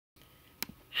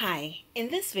Hi, in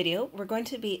this video we're going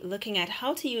to be looking at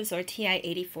how to use our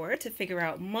TI-84 to figure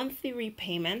out monthly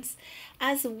repayments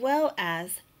as well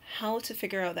as how to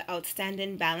figure out the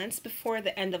outstanding balance before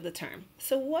the end of the term.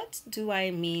 So what do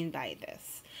I mean by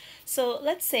this? So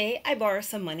let's say I borrow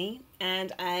some money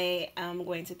and I am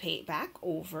going to pay it back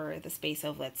over the space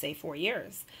of, let's say, 4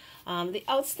 years. The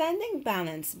outstanding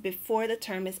balance before the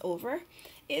term is over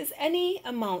is any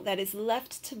amount that is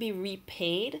left to be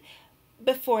repaid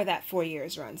before that 4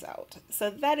 years runs out. So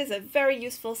that is a very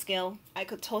useful skill. I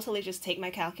could totally just take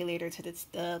my calculator to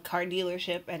the car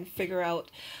dealership and figure out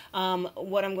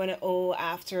what I'm going to owe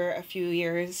after a few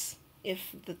years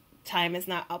if the time is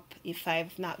not up, if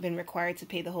I've not been required to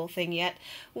pay the whole thing yet.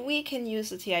 We can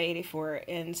use the TI-84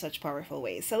 in such powerful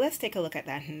ways. So let's take a look at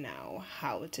that now,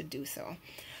 how to do so.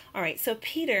 All right, so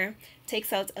Peter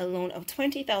takes out a loan of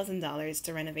 $20,000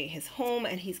 to renovate his home,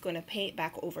 and he's going to pay it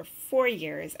back over 4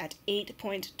 years at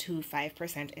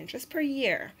 8.25% interest per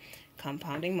year,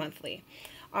 compounding monthly.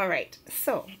 All right,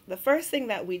 so the first thing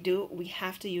that we do, we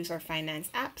have to use our finance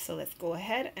app. So let's go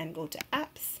ahead and go to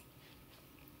Apps,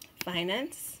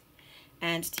 Finance,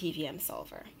 and TVM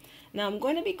Solver. Now I'm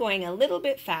going to be going a little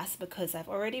bit fast because I've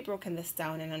already broken this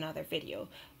down in another video,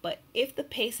 but if the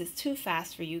pace is too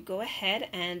fast for you, go ahead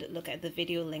and look at the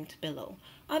video linked below.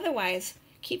 Otherwise,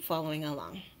 keep following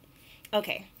along.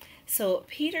 Okay, so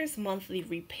Peter's monthly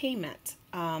repayment,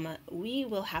 we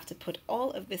will have to put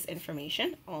all of this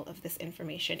information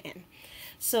in.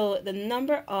 So the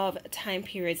number of time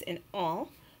periods in all,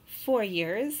 4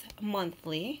 years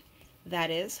monthly,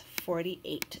 that is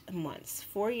 48 months.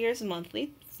 4 years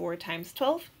monthly, 4 times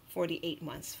 12, 48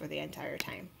 months for the entire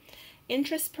time.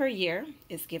 Interest per year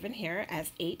is given here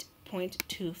as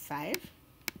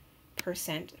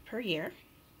 8.25% per year.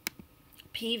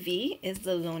 PV is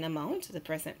the loan amount, the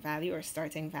present value or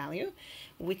starting value,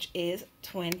 which is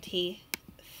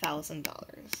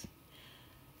 $20,000.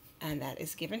 And that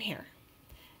is given here.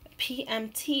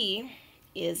 PMT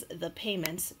is the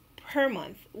payments per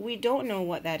month. We don't know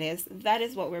what that is. That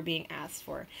is what we're being asked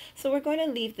for. So we're going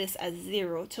to leave this as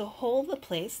 0 to hold the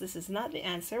place. This is not the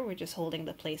answer. We're just holding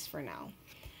the place for now.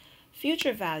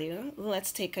 Future value,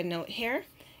 let's take a note here.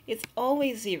 It's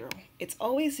always 0. It's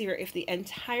always 0 if the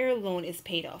entire loan is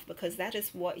paid off, because that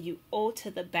is what you owe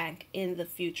to the bank in the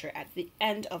future at the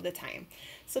end of the time.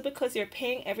 So because you're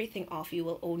paying everything off, you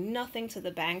will owe nothing to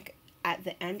the bank at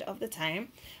the end of the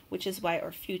time, which is why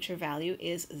our future value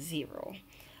is 0.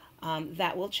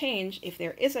 That will change if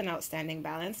there is an outstanding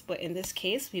balance, but in this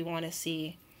case, we want to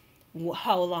see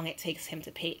how long it takes him to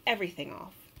pay everything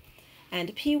off.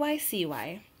 And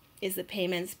PYCY is the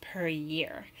payments per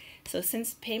year. So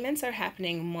since payments are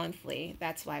happening monthly,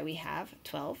 that's why we have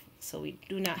 12. So we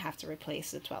do not have to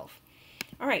replace the 12.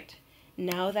 All right,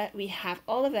 now that we have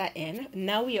all of that in,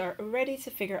 now we are ready to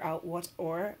figure out what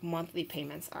our monthly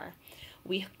payments are.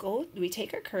 We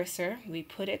take our cursor, we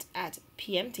put it at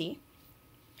PMT,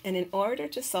 and in order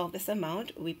to solve this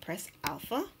amount, we press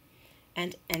alpha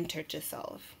and enter to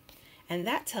solve. And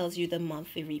that tells you the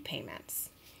monthly repayments.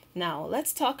 Now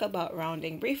let's talk about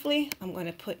rounding briefly. I'm going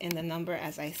to put in the number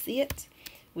as I see it.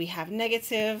 We have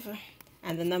negative,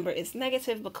 and the number is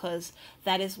negative because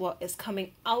that is what is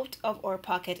coming out of our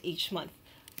pocket each month.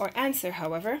 Our answer,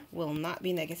 however, will not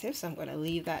be negative, so I'm going to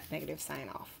leave that negative sign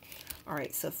off. All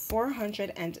right, so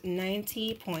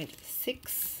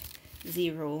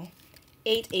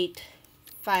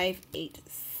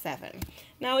 490.6088587.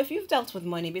 Now, if you've dealt with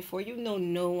money before, you know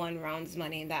no one rounds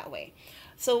money in that way.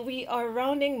 So we are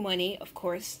rounding money, of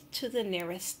course, to the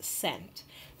nearest cent.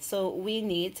 So we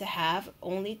need to have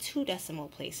only 2 decimal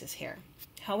places here.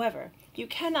 However, you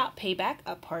cannot pay back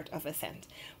a part of a cent.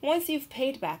 Once you've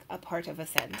paid back a part of a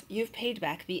cent, you've paid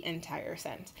back the entire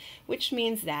cent, which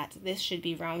means that this should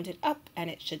be rounded up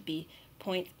and it should be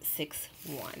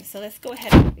 0.61. So let's go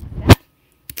ahead and fix that.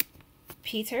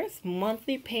 Peter's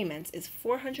monthly payments is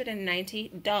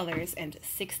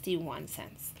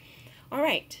 $490.61. All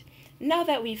right, now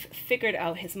that we've figured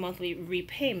out his monthly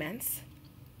repayments,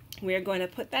 we're going to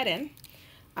put that in.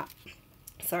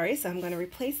 So I'm going to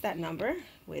replace that number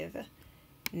with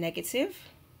negative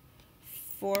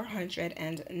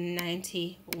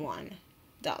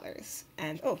 $491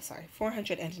 and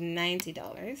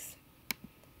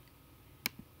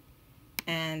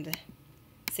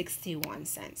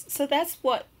 $490.61. So that's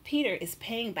what Peter is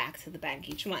paying back to the bank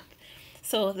each month.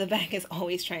 So the bank is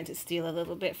always trying to steal a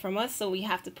little bit from us, so we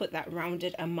have to put that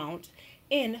rounded amount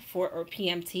in for our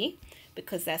PMT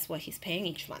because that's what he's paying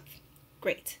each month.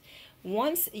 Great.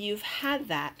 Once you've had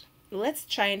that, let's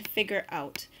try and figure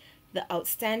out the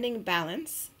outstanding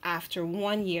balance after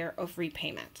 1 year of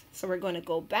repayment. So we're going to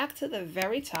go back to the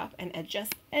very top and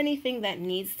adjust anything that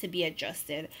needs to be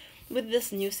adjusted with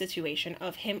this new situation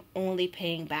of him only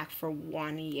paying back for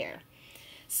 1 year.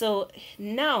 So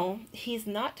now he's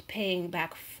not paying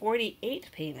back 48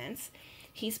 payments.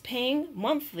 He's paying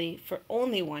monthly for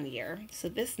only 1 year. So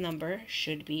this number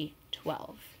should be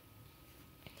 12.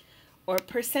 Or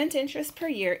percent interest per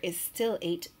year is still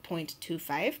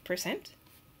 8.25%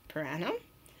 per annum.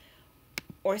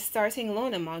 Or starting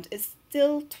loan amount is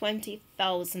still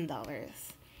 $20,000.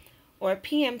 Or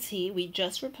PMT, we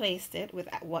just replaced it with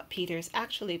what Peter's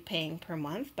actually paying per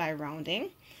month by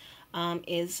rounding,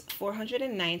 is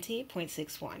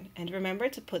 490.61. And remember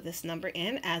to put this number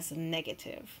in as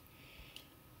negative.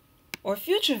 Or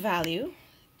future value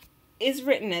is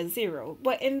written as 0.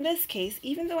 But in this case,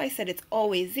 even though I said it's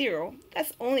always 0,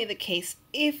 that's only the case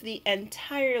if the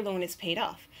entire loan is paid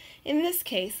off. In this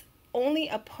case, only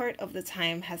a part of the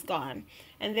time has gone,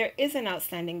 and there is an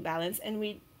outstanding balance, and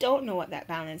we don't know what that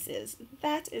balance is.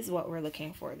 That is what we're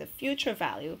looking for, the future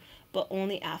value, but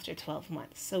only after 12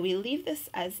 months. So we leave this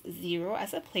as 0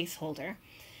 as a placeholder,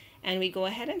 and we go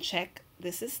ahead and check.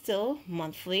 This is still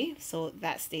monthly, so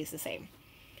that stays the same.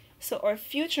 So our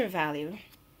future value,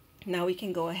 now we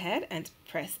can go ahead and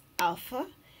press alpha,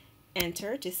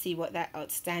 enter to see what that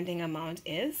outstanding amount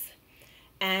is.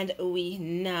 And we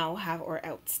now have our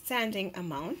outstanding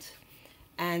amount,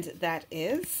 and that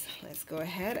is, let's go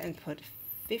ahead and put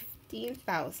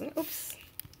 15,000. Oops.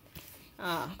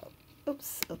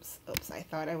 Oops. I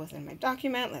thought I was in my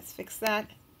document. Let's fix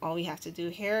that. All we have to do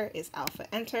here is alpha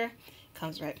enter.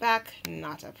 Comes right back.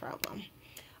 Not a problem.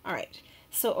 All right.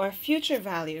 So our future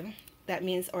value, that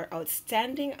means our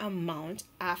outstanding amount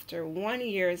after 1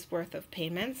 year's worth of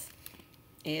payments,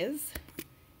 is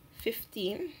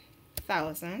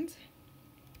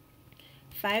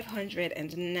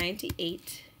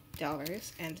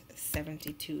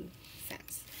 $15,598.72.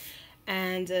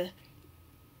 And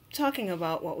talking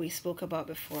about what we spoke about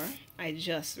before, I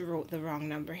just wrote the wrong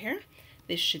number here.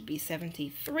 This should be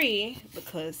 73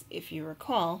 because if you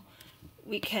recall,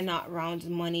 we cannot round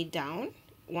money down.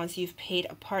 Once you've paid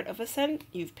a part of a cent,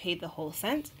 you've paid the whole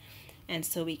cent. And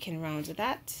so we can round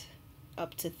that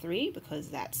up to 3 because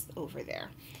that's over there.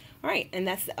 All right, and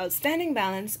that's the outstanding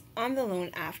balance on the loan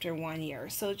after 1 year.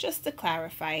 So just to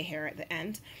clarify here at the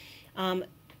end,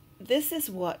 this is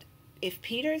what, if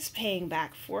Peter's paying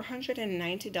back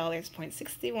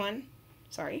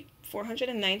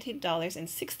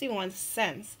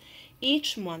 $490.61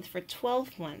 each month for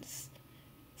 12 months,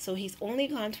 so he's only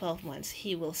gone 12 months,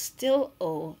 he will still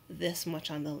owe this much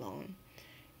on the loan.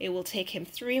 It will take him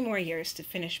 3 more years to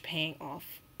finish paying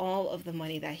off all of the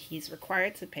money that he's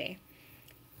required to pay.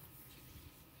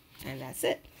 And that's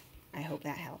it. I hope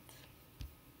that helped.